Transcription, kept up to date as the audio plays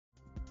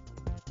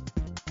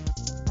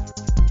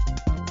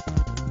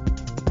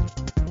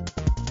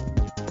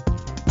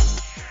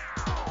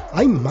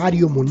I'm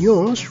Mario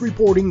Munoz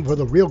reporting for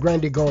the Rio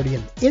Grande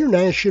Guardian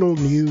International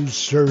News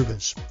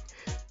Service.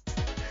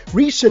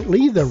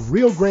 Recently, the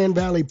Rio Grande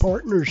Valley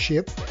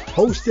Partnership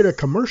hosted a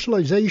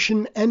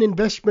commercialization and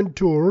investment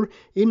tour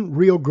in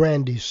Rio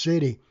Grande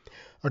City.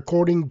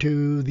 According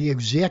to the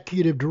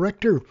executive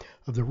director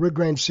of the Rio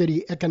Grande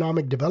City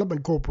Economic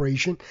Development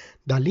Corporation,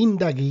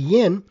 Dalinda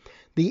Guillen,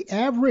 the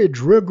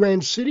average Rio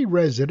Grande City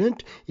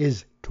resident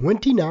is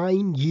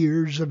 29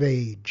 years of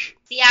age.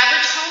 The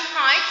average home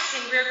price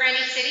in Rio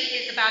Grande City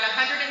is about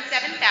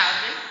 $107,000.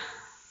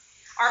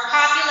 Our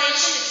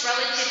population is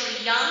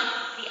relatively young.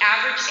 The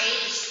average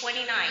age is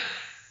 29.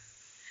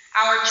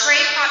 Our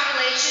trade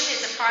population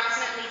is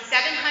approximately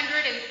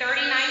 739,000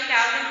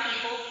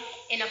 people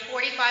in a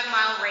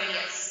 45-mile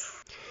radius.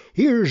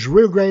 Here's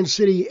Rio Grande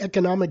City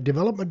Economic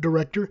Development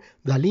Director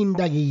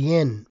Dalinda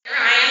Guillen.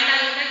 I am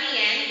Dalinda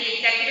Guillen, the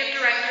Executive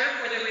Director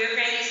for the Rio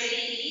Grande City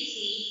EDC,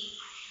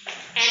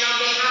 and on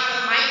behalf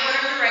of my Board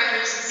of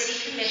Directors and City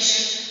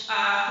Commission,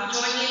 who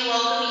join me in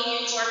welcoming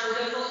you to our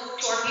beautiful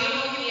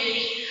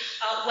community,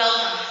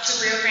 welcome to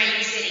Rio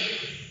Grande City.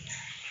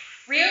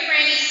 Rio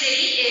Grande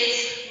City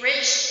is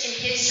rich in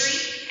history,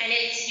 and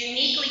it's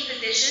uniquely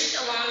positioned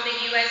along the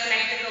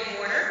U.S.-Mexico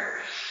border.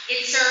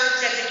 It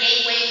serves as a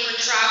gateway for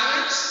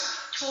travelers,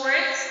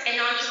 tourists, and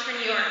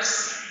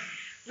entrepreneurs.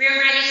 Rio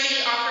Grande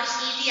City offers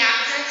easy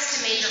access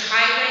to major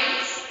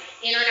highways,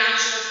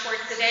 international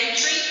ports of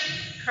entry,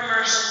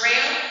 commercial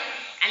rail,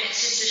 and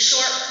it's just a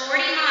short 40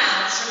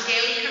 miles from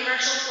daily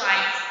commercial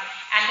flights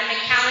at the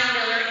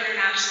McAllen-Miller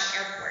International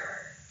Airport.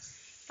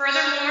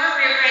 Furthermore,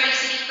 Rio Grande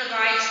City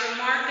provides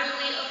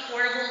remarkably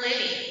affordable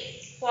living,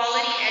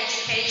 quality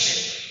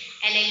education,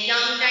 and a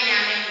young,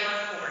 dynamic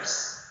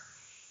workforce.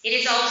 It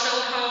is also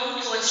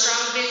home to a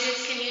strong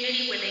business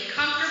community with a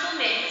comfortable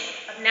mix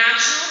of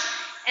national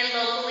and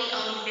locally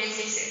owned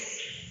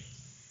businesses.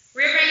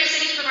 Rio Grande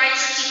City provides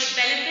strategic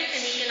benefits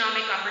and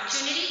economic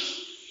opportunities,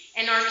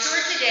 and our tour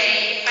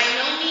today is by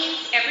no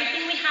means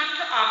everything we have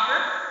to offer,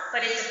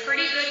 but it's a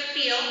pretty good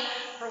feel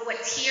for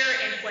what's here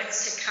and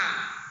what's to come.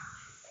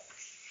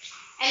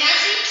 And as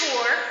we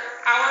tour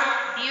our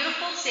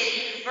beautiful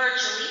city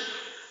virtually,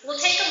 we'll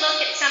take a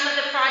look at some of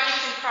the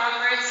projects in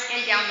progress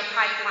and down the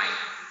pipeline.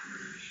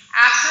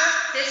 After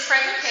this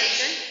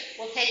presentation,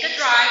 we'll take a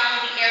drive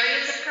through the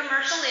areas of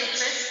commercial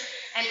interest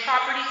and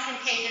properties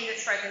contained in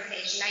this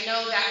presentation. I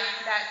know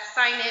that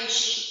sign-in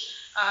sheet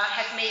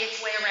has made its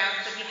way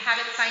around, so if you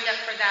haven't signed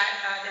up for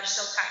that, there's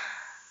still time.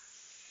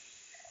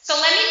 So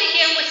let me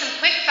begin with some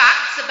quick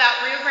facts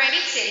about Rio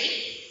Grande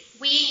City.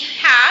 We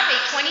have a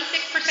 26%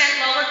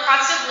 lower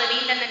cost of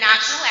living than the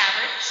national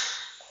average.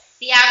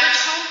 The average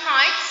home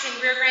price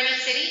in Rio Grande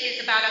City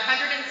is about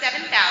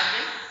 $107,000.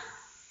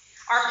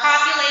 Our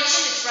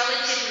population is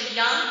relatively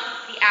young.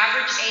 The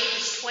average age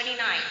is 29.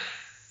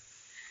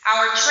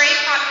 Our trade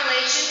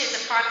population is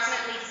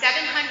approximately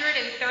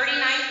 739,000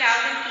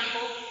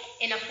 people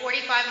in a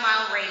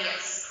 45-mile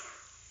radius.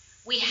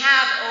 We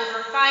have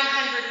over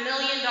 $500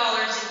 million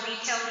in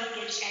retail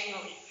leakage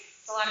annually.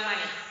 It's a lot of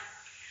money.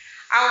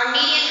 Our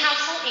median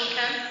household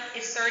income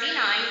is $39,000.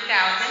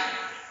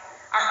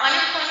 Our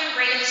unemployment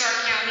rate in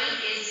Stark County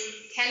is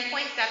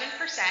 10.7%.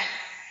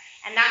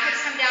 And that has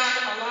come down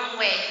a long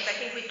way, because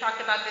I think we've talked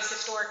about this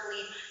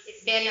historically.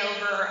 It's been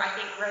over, I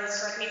think,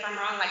 Rose, correct me if I'm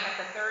wrong, like at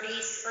the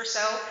 30s or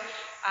so.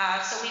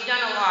 So we've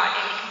done a lot,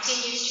 and it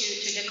continues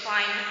to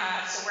decline,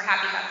 so we're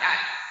happy about that.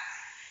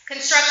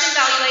 Construction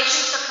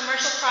valuations for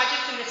commercial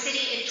projects in the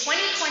city in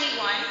 2021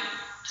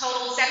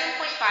 totaled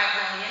 $7.5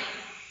 million,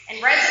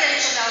 and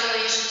residential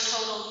valuations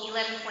totaled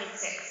 11.6.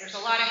 There's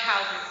a lot of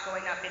houses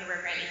going up in Rio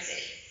Grande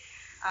City.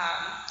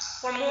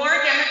 For more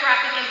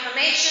demographic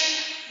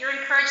information, you're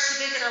encouraged to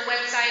visit our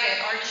website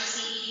at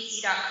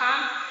rgcedc.com.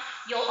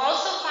 You'll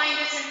also find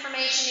this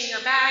information in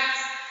your bags.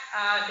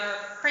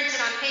 They're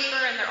printed on paper,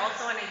 and they're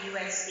also on a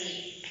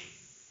USB.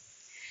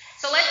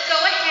 So let's go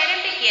ahead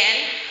and begin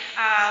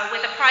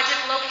with a project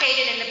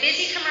located in the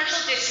busy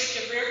commercial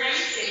district of Rio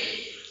Grande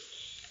City.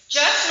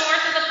 Just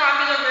north of the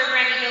popular Rio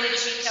Grande Village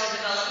retail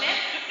development,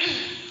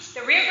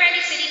 the Rio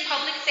Grande City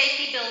Public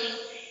Safety Building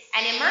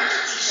and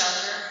Emergency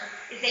Shelter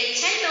is a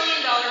 $10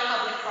 million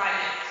public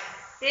project.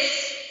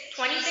 This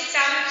 26,000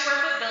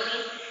 square foot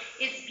building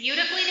is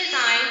beautifully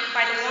designed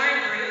by the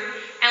Warren Group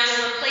and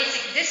will replace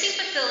existing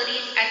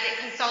facilities as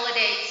it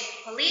consolidates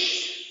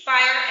police,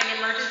 fire, and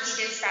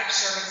emergency dispatch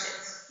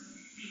services.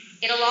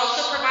 It'll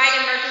also provide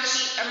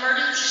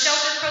emergency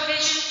shelter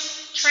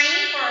provisions,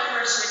 training for our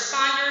first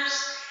responders,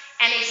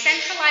 and a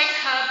centralized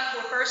hub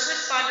for first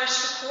responders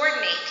to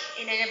coordinate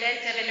in an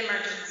event of an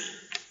emergency.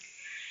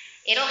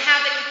 It'll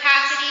have the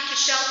capacity to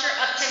shelter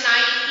up to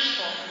 90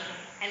 people,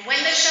 and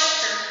when the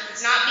shelter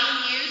is not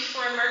being used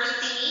for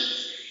emergency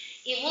needs,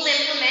 it will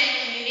implement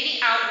community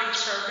outreach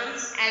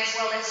programs as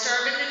well as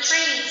serve as a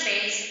training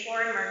space for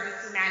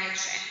emergency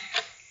management.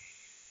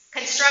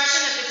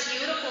 Construction of this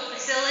beautiful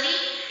facility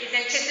is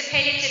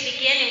anticipated to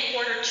begin in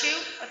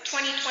Q2 of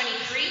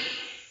 2023.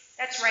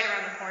 That's right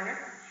around the corner.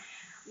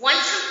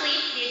 Once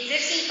complete, the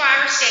existing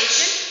fire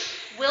station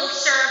will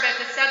serve as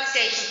a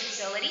substation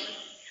facility.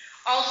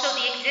 Also,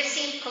 the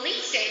existing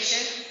police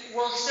station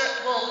will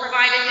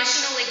provide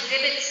additional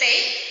exhibit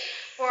space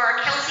for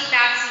our Kelsey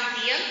Bass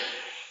Museum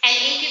and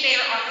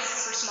incubator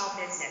offices for small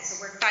business.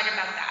 So we're excited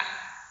about that.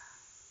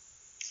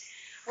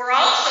 We're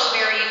also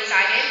very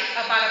excited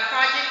about a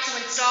project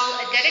to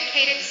install a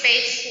dedicated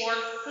space for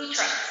food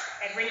trucks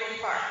at Ringgold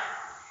Park.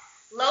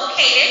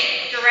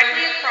 Located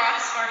directly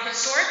across our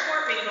historic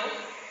Fort Ringgold,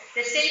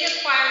 the city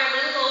acquired a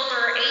little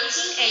over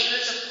 18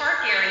 acres of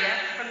park area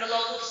from the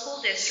local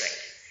school district.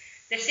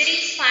 The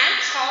city's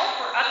plans call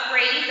for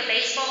upgrading the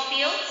baseball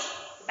fields,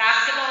 the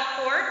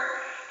basketball court,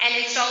 and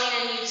installing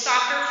a new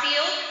soccer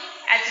field,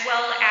 as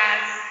well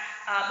as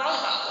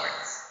volleyball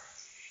courts.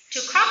 To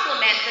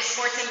complement the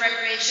sports and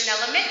recreation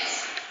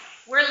elements,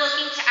 we're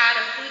looking to add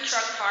a food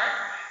truck park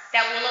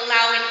that will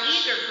allow an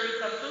eager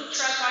group of food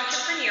truck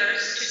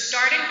entrepreneurs to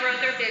start and grow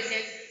their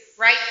business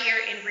right here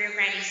in Rio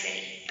Grande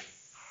City.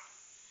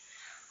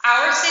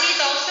 Our city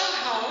is also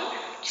home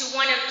to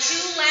one of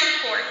 2 land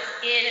courts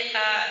in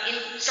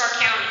Starr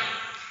County.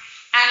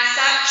 As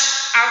such,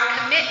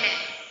 our commitment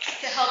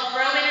to help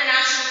grow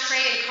international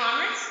trade and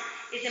commerce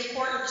is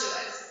important to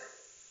us.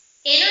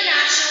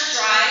 International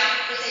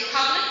Drive is a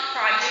public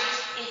project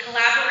in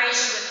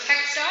collaboration with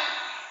TxDOT,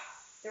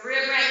 the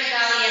Rio Grande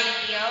Valley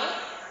MPO,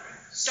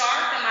 Starr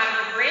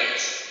Camargo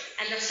Bridge,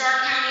 and the Starr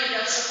County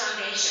Industrial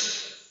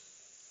Foundation.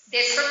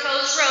 This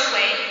proposed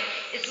roadway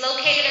is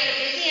located at the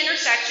busy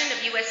intersection of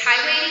US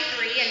Highway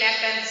 83 and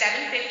FM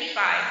 755,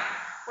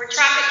 where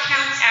traffic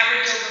counts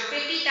average over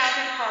 50,000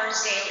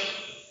 cars daily.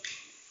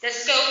 The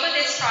scope of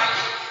this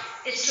project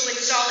is to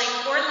install a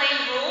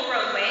 4-lane rural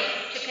roadway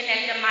to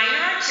connect a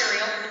minor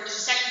arterial, which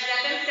is Texas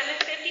FM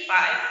 755,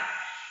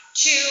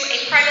 to a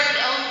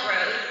privately owned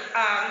road,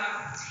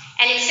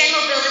 and extend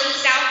mobility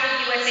south of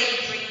US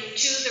 83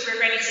 to the Rio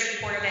Grande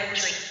City Port of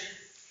Entry.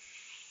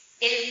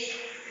 It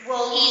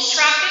will ease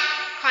traffic,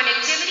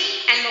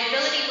 connectivity, and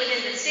mobility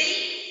within the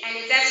city, and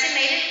is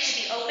estimated to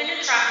be open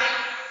to traffic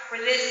for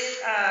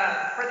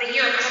the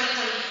year of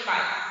 2025.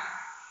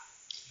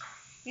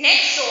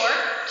 Next door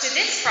to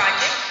this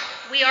project,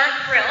 we are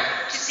thrilled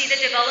to see the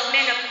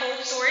development of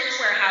cold storage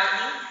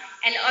warehousing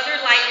and other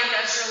light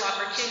industrial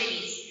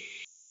opportunities.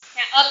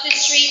 Now, up the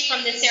street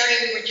from this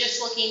area, we were just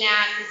looking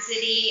at the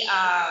city,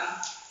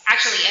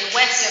 actually, and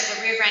west of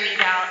the Rio Grande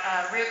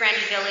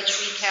Village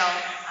retail,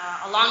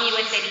 along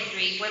US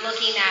 83, we're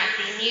looking at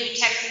the new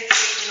Texas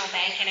Regional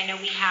Bank, and I know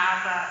we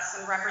have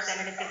some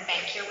representatives of the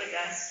bank here with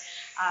us.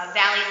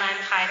 Valley Land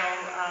Title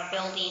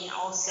building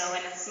also,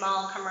 and a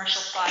small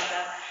commercial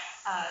plaza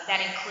that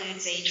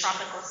includes a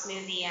tropical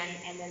smoothie,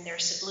 and then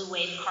there's the Blue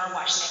Wave car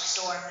wash next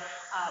door.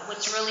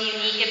 What's really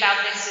unique about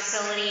this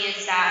facility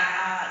is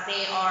that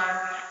they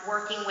are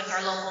working with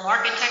our local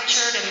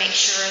architecture to make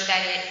sure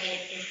that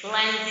it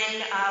blends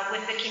in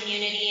with the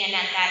community, and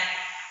at that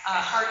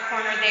hard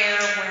corner there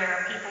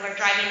where people are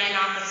driving in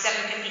off of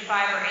 755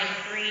 or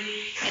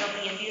 83, it'll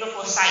be a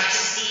beautiful sight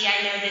to see.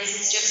 I know this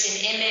is just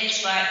an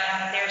image, but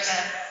there's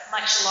a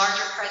much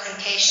larger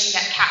presentation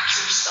that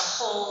captures the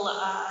whole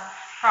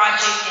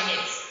project, and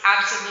it's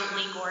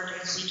absolutely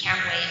gorgeous. We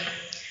can't wait.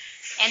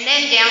 And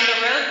then down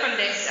the road from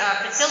this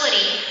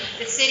facility,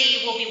 the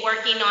city will be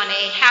working on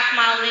a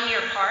half-mile linear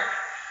park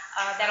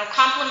that'll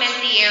complement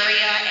the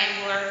area,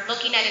 and we're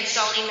looking at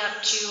installing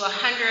up to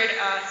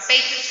 100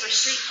 spaces for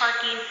street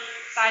parking,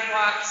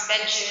 sidewalks,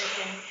 benches,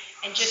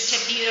 and just to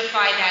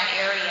beautify that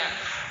area.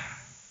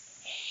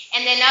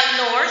 And then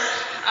up north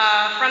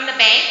from the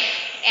bank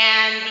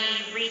and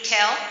the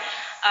retail,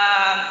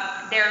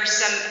 there's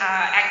some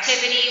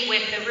activity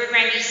with the Rio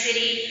Grande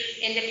City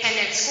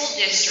Independent School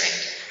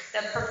District.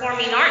 The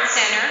Performing Arts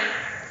Center,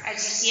 as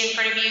you see in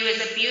front of you,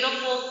 is a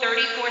beautiful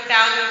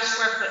 34,000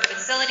 square foot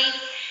facility.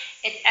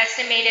 It's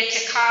estimated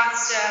to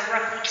cost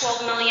roughly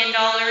 $12 million,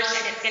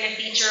 and it's going to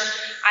feature,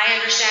 I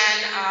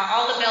understand,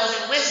 all the bells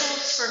and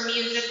whistles for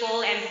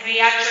musical and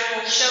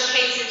theatrical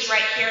showcases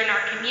right here in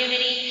our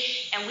community,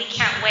 and we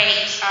can't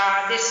wait.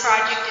 This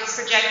project is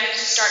projected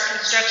to start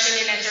construction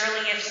in as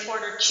early as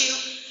Q2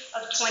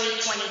 of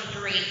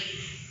 2023.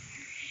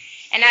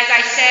 And as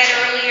I said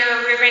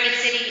earlier, Rio Grande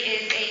City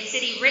is a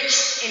city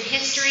rich in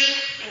history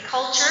and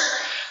culture.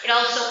 It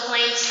also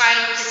claims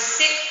title to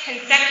 6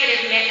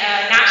 consecutive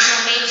National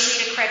Main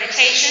Street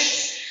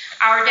accreditations.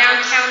 Our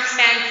downtown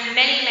spans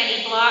many,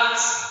 many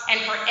blocks,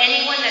 and for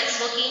anyone that's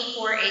looking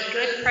for a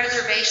good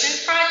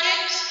preservation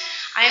project,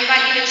 I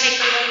invite you to take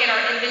a look at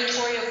our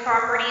inventory of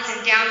properties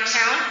in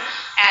downtown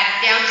at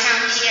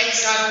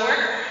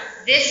downtowntx.org.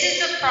 This is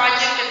a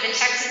project of the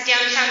Texas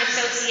Downtown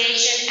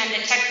Association and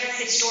the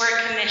Texas Historic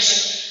Commission,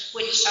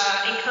 which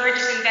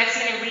encourages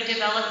investment and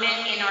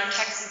redevelopment in our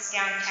Texas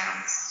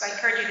downtowns. So I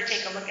encourage you to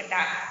take a look at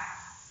that.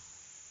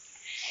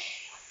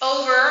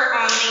 Over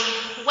on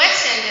the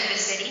west end of the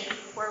city,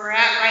 where we're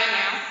at right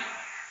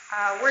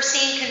now, we're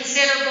seeing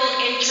considerable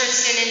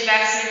interest and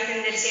investment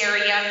in this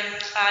area.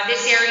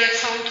 This area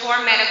is home to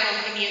our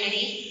medical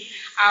community,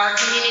 our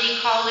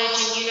community college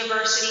and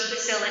university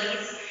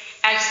facilities,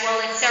 as well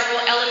as several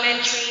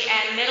elementary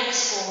and middle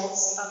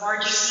schools of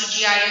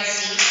RGC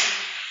GISD.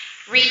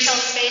 Retail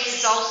space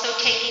is also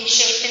taking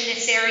shape in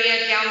this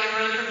area. Down the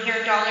road from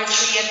here, Dollar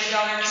Tree at the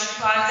Dollar Tree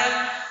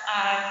Plaza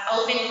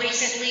opened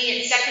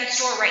recently its second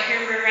store right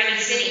here in Rio Grande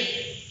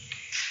City.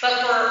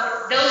 But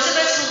for those of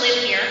us who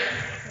live here,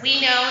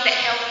 we know that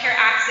healthcare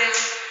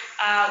access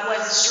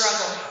was a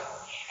struggle.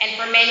 And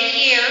for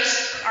many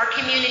years, our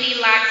community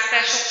lacked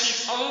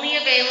specialties only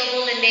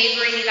available in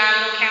neighboring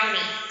Hidalgo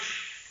County.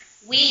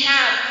 We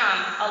have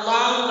come a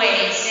long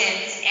way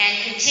since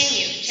and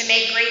continue to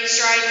make great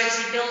strides as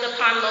we build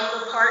upon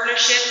local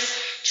partnerships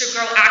to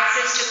grow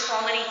access to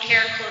quality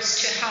care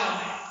close to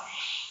home.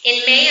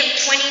 In May of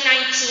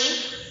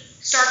 2019,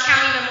 Starr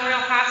County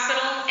Memorial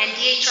Hospital and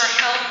DHR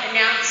Health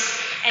announced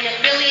an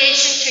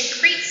affiliation to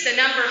increase the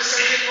number of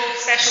surgical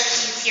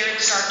specialties here in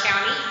Starr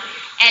County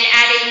and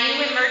added new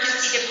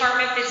emergency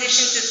department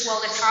physicians as well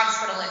as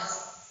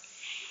hospitalists.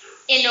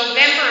 In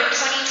November of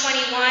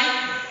 2021,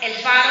 El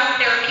Faro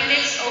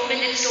Therapeutics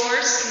opened its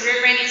doors in Rio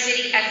Grande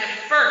City as the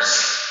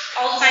first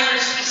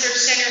Alzheimer's Research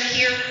Center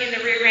here in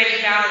the Rio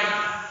Grande Valley.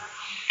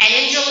 And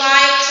in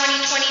July of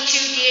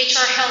 2022,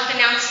 DHR Health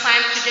announced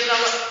plans to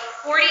develop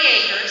 40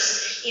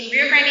 acres in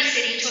Rio Grande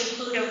City to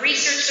include a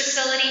research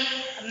facility,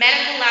 a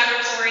medical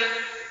laboratory,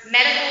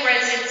 medical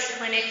residency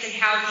clinics, and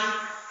housing,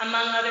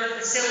 among other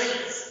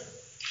facilities.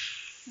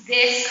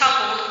 This,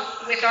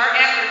 coupled with our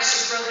efforts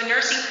to grow the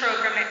nursing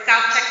program at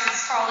South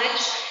Texas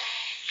College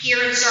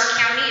here in Starr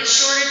County, is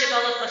sure to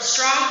develop a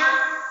stronger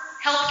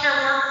healthcare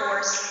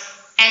workforce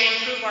and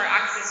improve our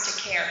access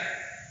to care.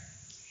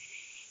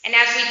 And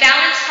as we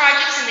balance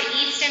projects in the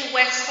east and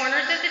west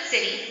corners of the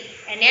city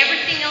and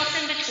everything else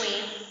in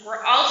between,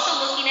 we're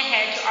also looking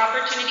ahead to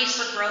opportunities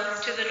for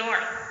growth to the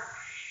north.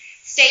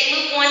 State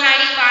Loop 195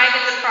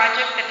 is a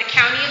project that the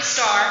County of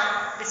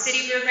Starr, the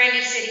City of Rio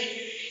Grande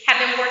City, have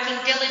been working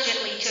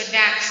diligently to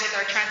advance with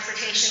our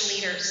transportation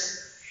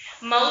leaders.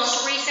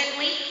 Most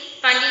recently,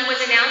 funding was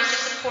announced to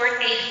support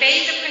a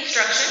phase of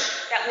construction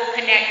that will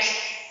connect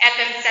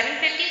FM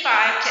 755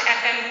 to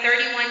FM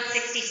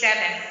 3167.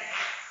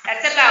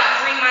 That's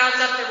about 3 miles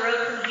up the road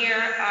from here,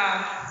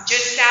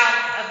 just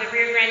south of the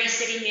Rio Grande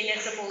City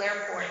Municipal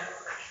Airport.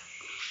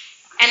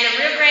 And the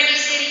Rio Grande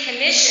City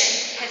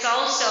Commission has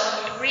also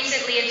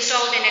recently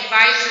installed an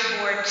advisory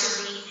board to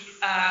the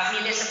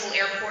municipal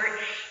airport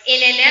in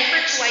an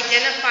effort to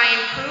identify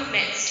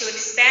improvements to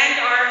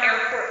expand our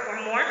airport for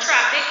more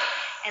traffic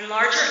and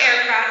larger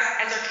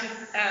aircraft as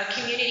our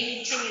community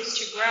continues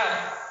to grow.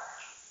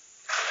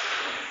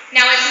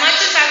 Now, as much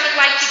as I would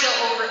like to go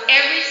over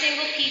every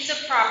single piece of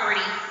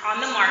property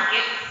on the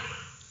market,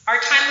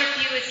 our time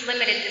with you is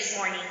limited this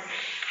morning.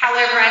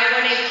 However, I'm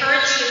going to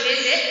encourage you to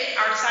visit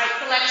our site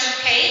selection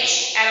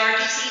page at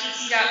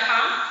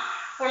rgcedc.com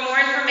for more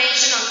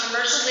information on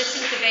commercial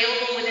listings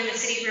available within the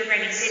City of Rio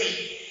Grande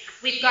City.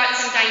 We've got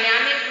some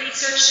dynamic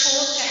research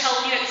tools to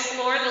help you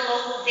explore the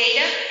local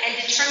data and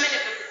determine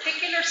if a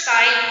particular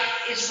site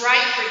is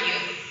right for you.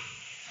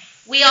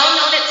 We all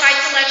know that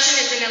site selection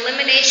is an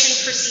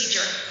elimination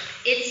procedure.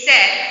 It's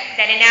said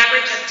that an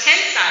average of 10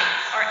 sites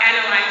are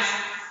analyzed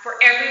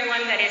for every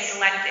one that is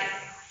selected.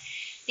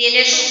 The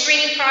initial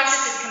screening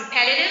process is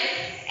competitive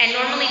and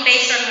normally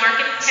based on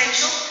market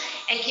potential,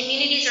 and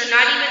communities are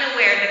not even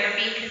aware that they're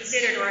being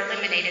considered or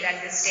eliminated at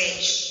this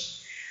stage.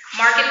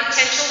 Market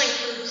potential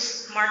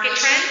includes market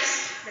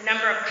trends, the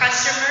number of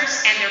customers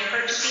and their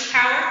purchasing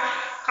power,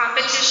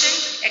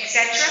 competition,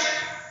 etc.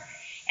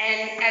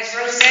 And as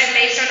Rose said,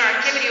 based on our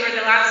activity over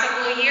the last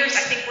couple of years,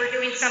 I think we're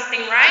doing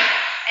something right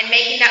and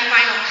making that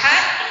final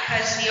cut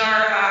because we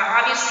are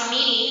obviously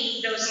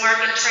meeting those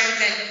market trends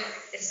and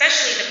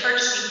especially the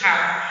purchasing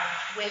power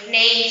with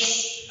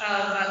names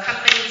of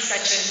companies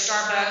such as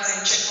Starbucks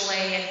and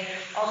Chick-fil-A and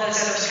all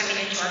those others coming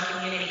into our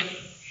community.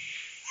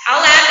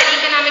 I'll add that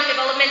economic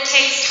development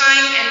takes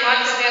time and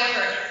lots of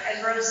effort, as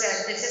Rose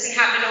said. This doesn't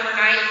happen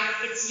overnight,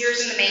 it's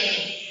years in the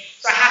making.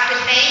 So I have to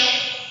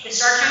thank the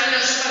Starr County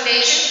Industrial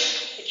Foundation,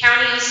 the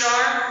County of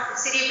Starr, the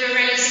City of Rio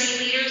Grande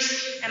City leaders,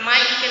 and my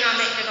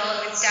economic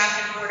development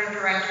staff and board of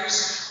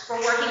directors for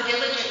working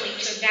diligently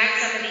to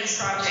advance some of these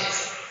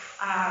projects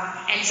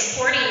and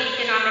supporting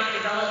economic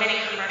development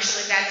and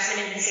commercial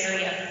advancement in this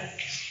area.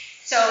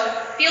 So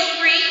feel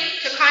free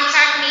to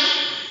contact me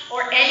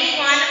or any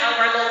one of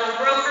our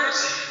local brokers,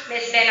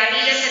 Ms.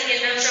 Benavides at the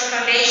Industrial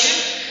Foundation,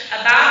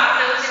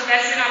 about those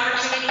investment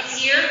opportunities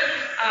here.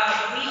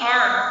 We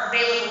are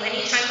available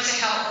anytime to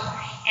help.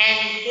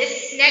 And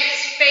this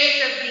next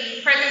phase of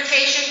the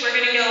presentation, we're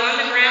going to go on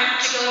the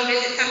ground to go and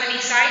visit some of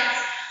these sites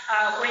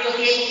where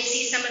you'll be able to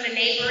see some of the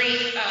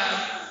neighboring,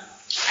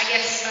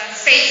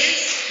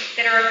 spaces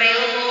that are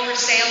available for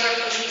sale or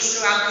for lease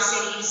throughout the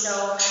city.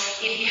 So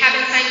if you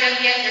haven't signed up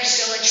yet, there's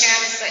still a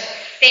chance. But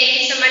thank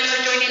you so much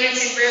for joining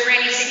us in Rio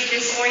Grande City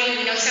this morning.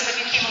 We know some of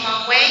you came a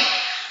long way,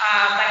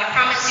 but I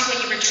promise you when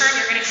you return,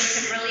 you're going to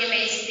see some really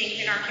amazing things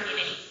in our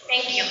community.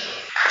 Thank you.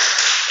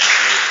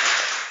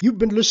 You've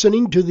been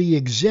listening to the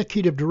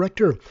Executive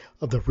Director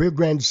of the Rio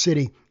Grande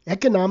City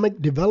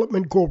Economic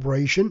Development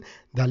Corporation,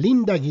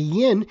 Dalinda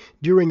Guillen,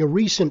 during a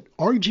recent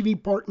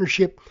RGV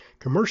Partnership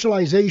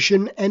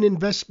Commercialization and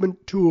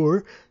Investment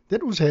Tour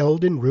that was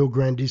held in Rio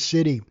Grande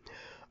City.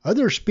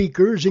 Other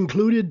speakers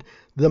included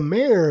the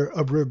mayor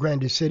of Rio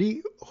Grande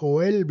City,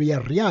 Joel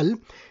Villarreal,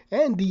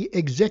 and the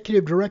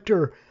executive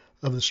director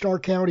of the Starr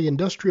County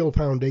Industrial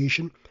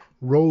Foundation,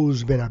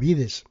 Rose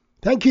Benavides.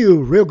 Thank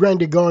you, Rio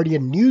Grande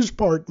Guardian news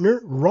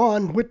partner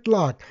Ron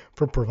Whitlock,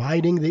 for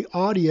providing the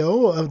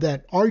audio of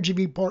that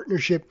RGV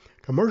Partnership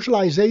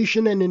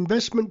commercialization and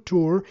investment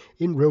tour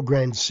in Rio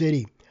Grande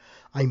City.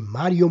 I'm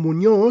Mario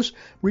Munoz,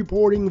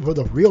 reporting for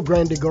the Rio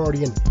Grande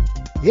Guardian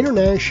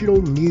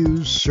International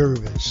News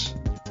Service.